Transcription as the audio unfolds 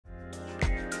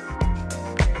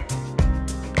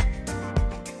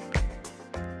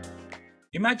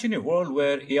Imagine a world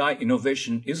where AI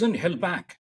innovation isn't held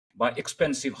back by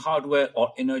expensive hardware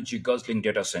or energy guzzling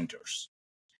data centers.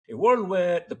 A world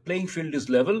where the playing field is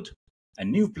leveled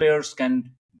and new players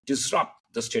can disrupt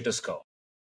the status quo.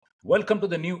 Welcome to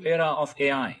the new era of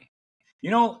AI.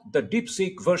 The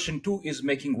DeepSeek version 2 is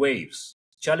making waves,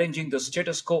 challenging the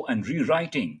status quo and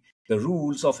rewriting the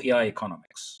rules of AI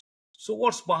economics. So,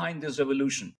 what's behind this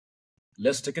revolution?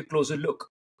 Let's take a closer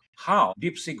look. How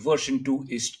DeepSeek version 2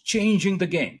 is changing the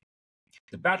game,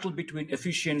 the battle between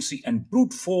efficiency and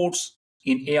brute force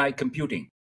in AI computing.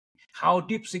 How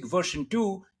DeepSeek version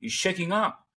 2 is shaking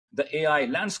up the AI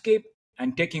landscape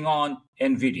and taking on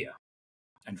NVIDIA.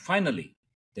 And finally,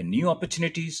 the new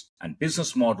opportunities and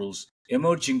business models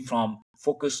emerging from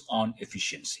focus on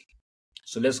efficiency.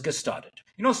 So let's get started.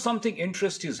 Something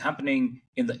interesting is happening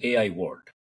in the AI world.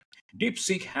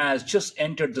 DeepSeek has just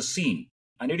entered the scene,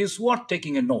 and it is worth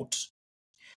taking a note.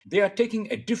 They are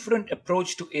taking a different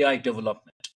approach to AI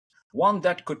development, one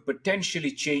that could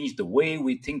potentially change the way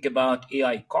we think about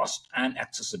AI cost and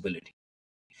accessibility.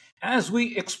 As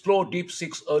we explore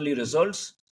DeepSeek's early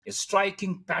results, a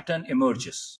striking pattern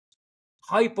emerges.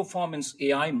 High performance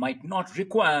AI might not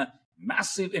require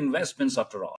massive investments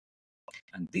after all.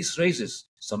 And this raises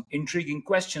some intriguing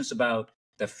questions about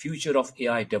the future of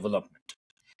AI development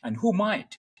and who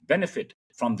might benefit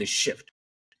from this shift.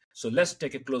 So let's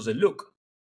take a closer look.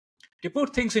 To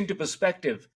put things into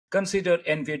perspective, consider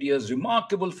NVIDIA's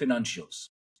remarkable financials.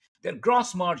 Their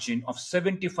gross margin of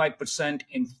 75%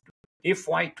 in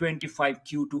FY25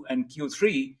 Q2 and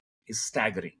Q3 is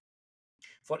staggering.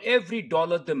 For every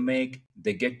dollar they make,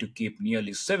 they get to keep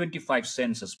nearly 75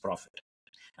 cents as profit.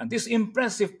 And this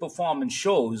impressive performance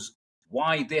shows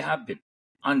why they have been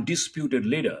undisputed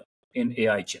leader in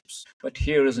AI chips. But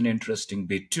here is an interesting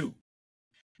bit too.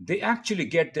 They actually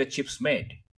get their chips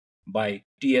made by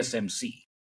TSMC,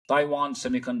 Taiwan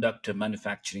Semiconductor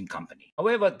Manufacturing Company.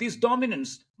 However, this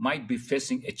dominance might be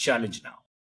facing a challenge now.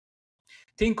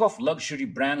 Think of luxury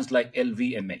brands like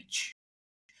LVMH,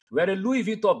 where a Louis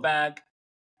Vuitton bag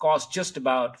costs just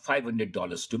about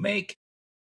 $500 to make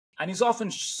and is often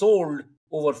sold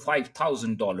over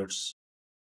 $5,000.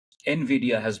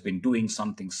 NVIDIA has been doing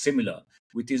something similar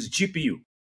with its GPU.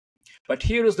 But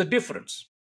here is the difference.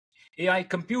 AI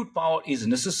compute power is a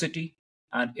necessity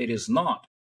and it is not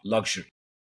luxury.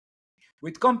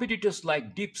 With competitors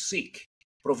like DeepSeek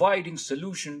providing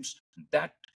solutions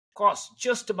that cost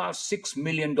just about $6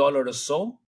 million or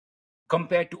so,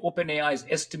 compared to OpenAI's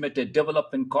estimated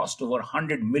development cost over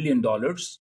 $100 million,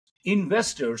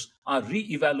 investors are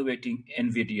re-evaluating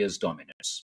NVIDIA's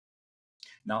dominance.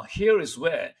 Now, here is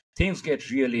where things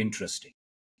get really interesting.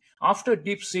 After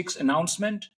DeepSeek's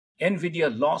announcement,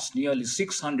 NVIDIA lost nearly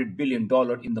 $600 billion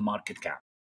in the market cap.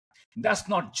 That's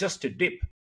not just a dip,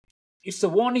 it's a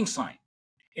warning sign.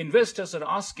 Investors are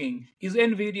asking, is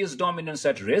NVIDIA's dominance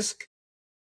at risk?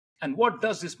 And what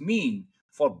does this mean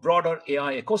for broader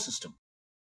AI ecosystem?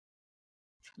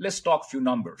 Let's talk few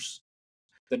numbers.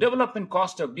 The development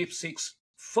cost of DeepSeek's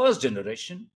first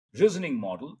generation reasoning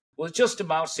model was just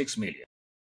about 6 million,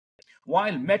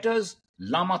 while Meta's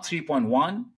Llama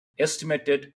 3.1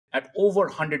 estimated at over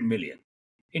 100 million.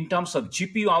 In terms of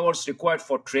GPU hours required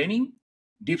for training,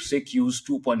 DeepSeek used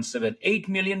 2.78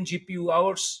 million GPU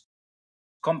hours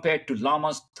compared to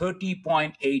Llama's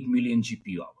 30.8 million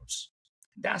GPU hours.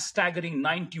 That's staggering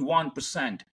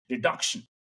 91% reduction.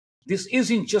 This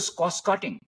isn't just cost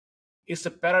cutting, it's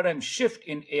a paradigm shift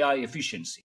in AI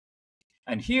efficiency.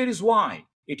 And here is why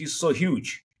it is so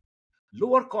huge.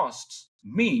 Lower costs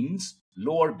means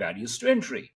lower barriers to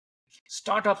entry.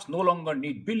 Startups no longer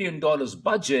need billion-dollar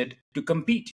budget to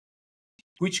compete,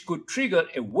 which could trigger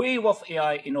a wave of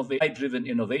AI-driven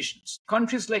innovations.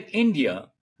 Countries like India,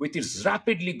 with its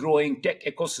rapidly growing tech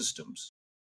ecosystems,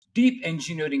 deep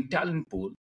engineering talent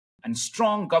pool, and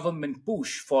strong government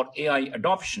push for AI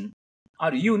adoption,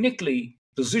 are uniquely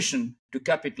positioned to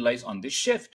capitalize on this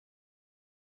shift.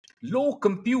 Low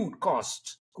compute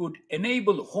costs could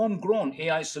enable homegrown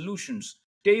AI solutions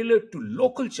tailored to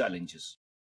local challenges,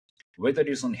 whether it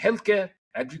is on healthcare,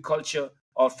 agriculture,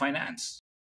 or finance,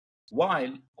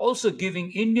 while also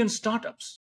giving Indian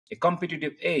startups a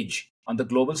competitive edge on the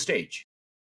global stage.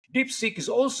 DeepSeek is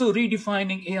also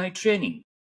redefining AI training.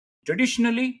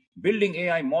 Traditionally, building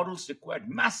AI models required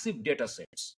massive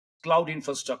datasets, cloud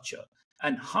infrastructure,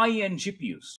 and high-end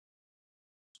GPUs.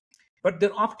 But their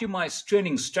optimized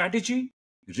training strategy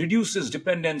reduces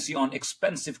dependency on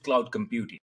expensive cloud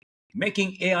computing,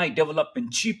 making AI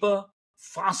development cheaper,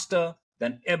 faster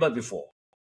than ever before.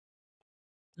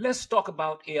 Let's talk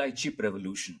about AI chip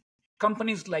revolution.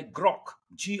 Companies like Grok,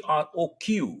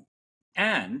 GROQ,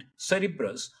 and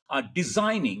Cerebrus are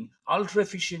designing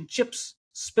ultra-efficient chips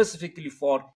specifically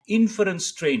for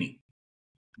inference training.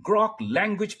 Grok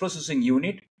language processing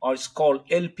unit, or it's called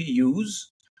LPUs,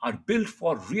 are built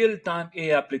for real-time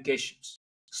AI applications,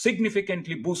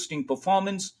 significantly boosting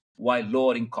performance while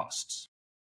lowering costs.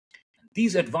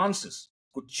 These advances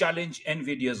could challenge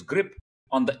NVIDIA's grip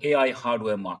on the AI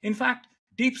hardware market. In fact,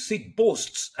 DeepSeek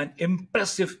boasts an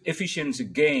impressive efficiency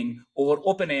gain over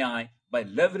OpenAI by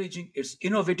leveraging its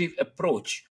innovative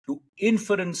approach to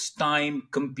inference time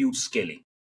compute scaling.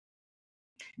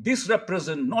 This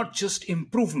represents not just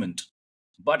improvement,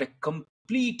 but a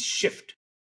complete shift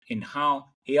in how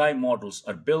AI models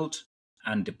are built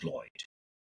and deployed.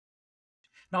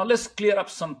 Now let's clear up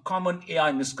some common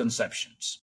AI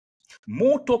misconceptions.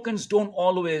 More tokens don't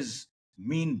always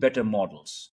mean better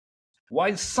models.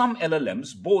 While some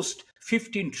LLMs boast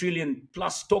 15 trillion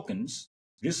plus tokens,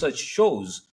 research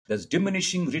shows that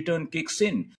diminishing return kicks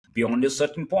in beyond a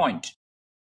certain point.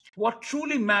 What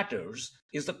truly matters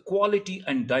is the quality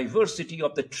and diversity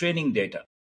of the training data.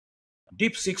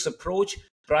 DeepSeek's approach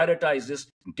prioritizes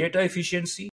data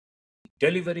efficiency,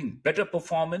 delivering better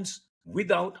performance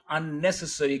without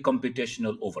unnecessary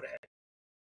computational overhead.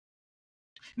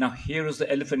 Now, here is the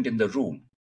elephant in the room: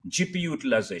 GPU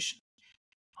utilization.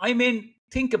 I mean,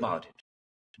 think about it.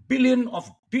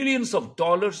 Billions of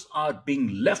dollars are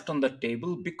being left on the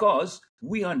table because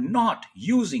we are not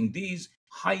using these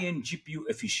high-end GPU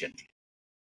efficiently.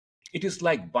 It is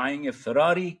like buying a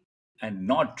Ferrari and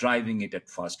not driving it at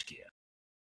first gear.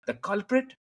 The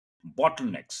culprit?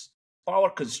 Bottlenecks, power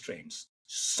constraints,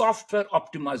 software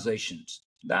optimizations.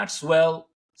 That's, well,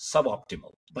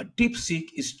 suboptimal. But DeepSeek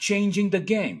is changing the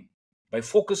game by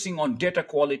focusing on data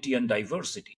quality and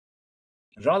diversity,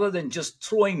 rather than just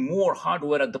throwing more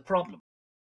hardware at the problem,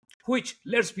 which,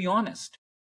 let's be honest,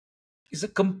 is a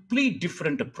complete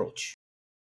different approach.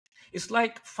 It's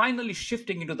like finally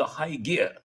shifting into the high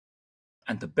gear,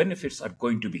 and the benefits are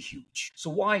going to be huge. So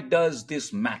why does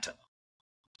this matter?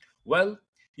 Well,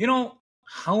 you know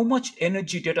how much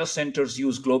energy data centers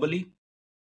use globally?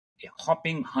 A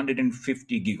hopping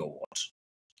 150 gigawatts.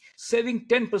 Saving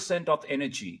 10% of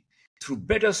energy through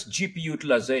better GPU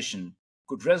utilization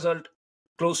could result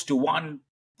close to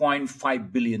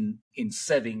 1.5 billion in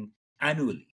saving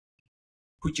annually,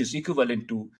 which is equivalent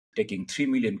to taking 3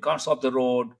 million cars off the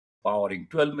road, powering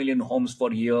 12 million homes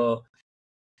per year,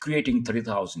 creating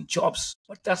 30,000 jobs.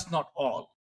 But that's not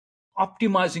all.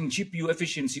 Optimizing GPU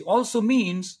efficiency also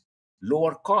means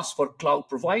lower costs for cloud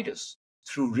providers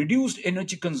through reduced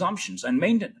energy consumptions and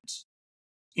maintenance,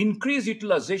 increased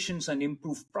utilizations and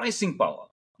improved pricing power,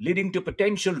 leading to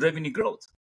potential revenue growth.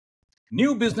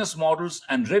 New business models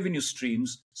and revenue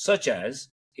streams such as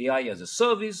AI as a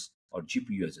service or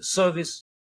GPU as a service.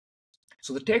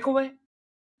 So the takeaway?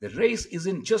 The race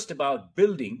isn't just about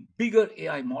building bigger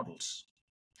AI models.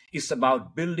 It's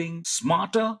about building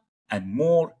smarter and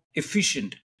more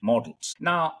efficient models.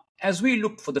 Now, as we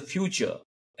look for the future,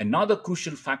 another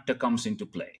crucial factor comes into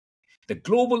play: the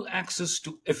global access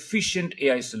to efficient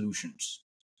AI solutions.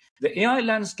 The AI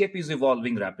landscape is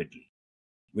evolving rapidly,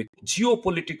 with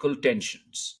geopolitical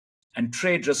tensions and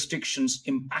trade restrictions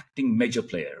impacting major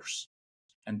players.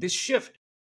 And this shift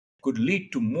could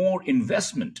lead to more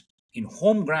investment in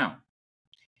homegrown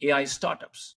AI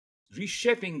startups,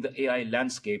 reshaping the AI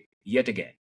landscape yet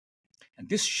again. And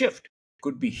this shift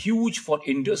could be huge for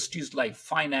industries like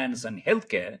finance and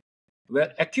healthcare,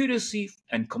 where accuracy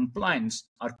and compliance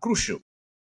are crucial.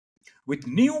 With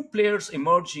new players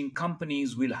emerging,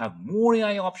 companies will have more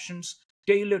AI options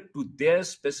tailored to their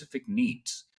specific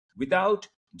needs without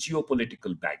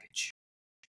geopolitical baggage.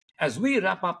 As we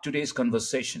wrap up today's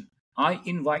conversation, I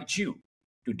invite you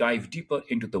to dive deeper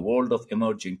into the world of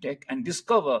emerging tech and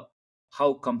discover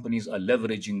how companies are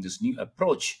leveraging this new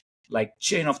approach, like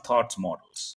chain of thoughts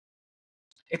models.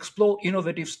 Explore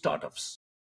innovative startups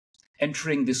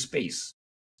entering this space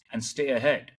and stay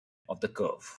ahead of the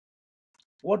curve.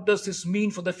 What does this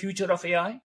mean for the future of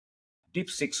AI?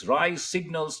 DeepSeek's rise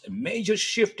signals a major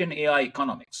shift in AI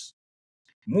economics,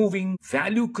 moving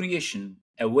value creation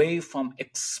away from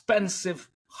expensive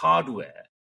hardware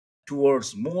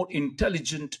towards more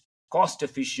intelligent,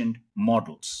 cost-efficient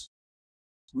models.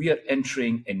 We are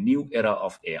entering a new era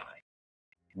of AI,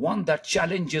 one that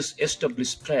challenges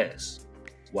established players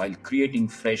while creating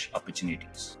fresh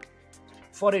opportunities.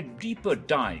 For a deeper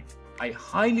dive, I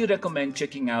highly recommend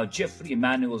checking out Jeffrey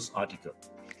Emanuel's article.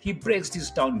 He breaks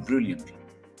this down brilliantly.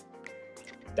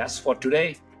 That's for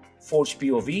today. Forge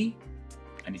POV.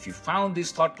 And if you found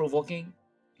this thought-provoking,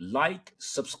 like,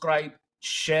 subscribe,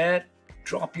 share,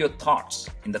 drop your thoughts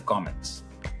in the comments.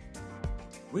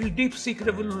 Will DeepSeek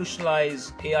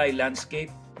revolutionize AI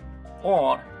landscape,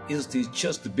 or is this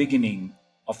just the beginning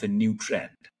of a new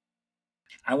trend?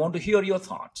 I want to hear your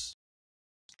thoughts.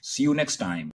 See you next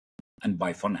time, and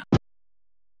bye for now.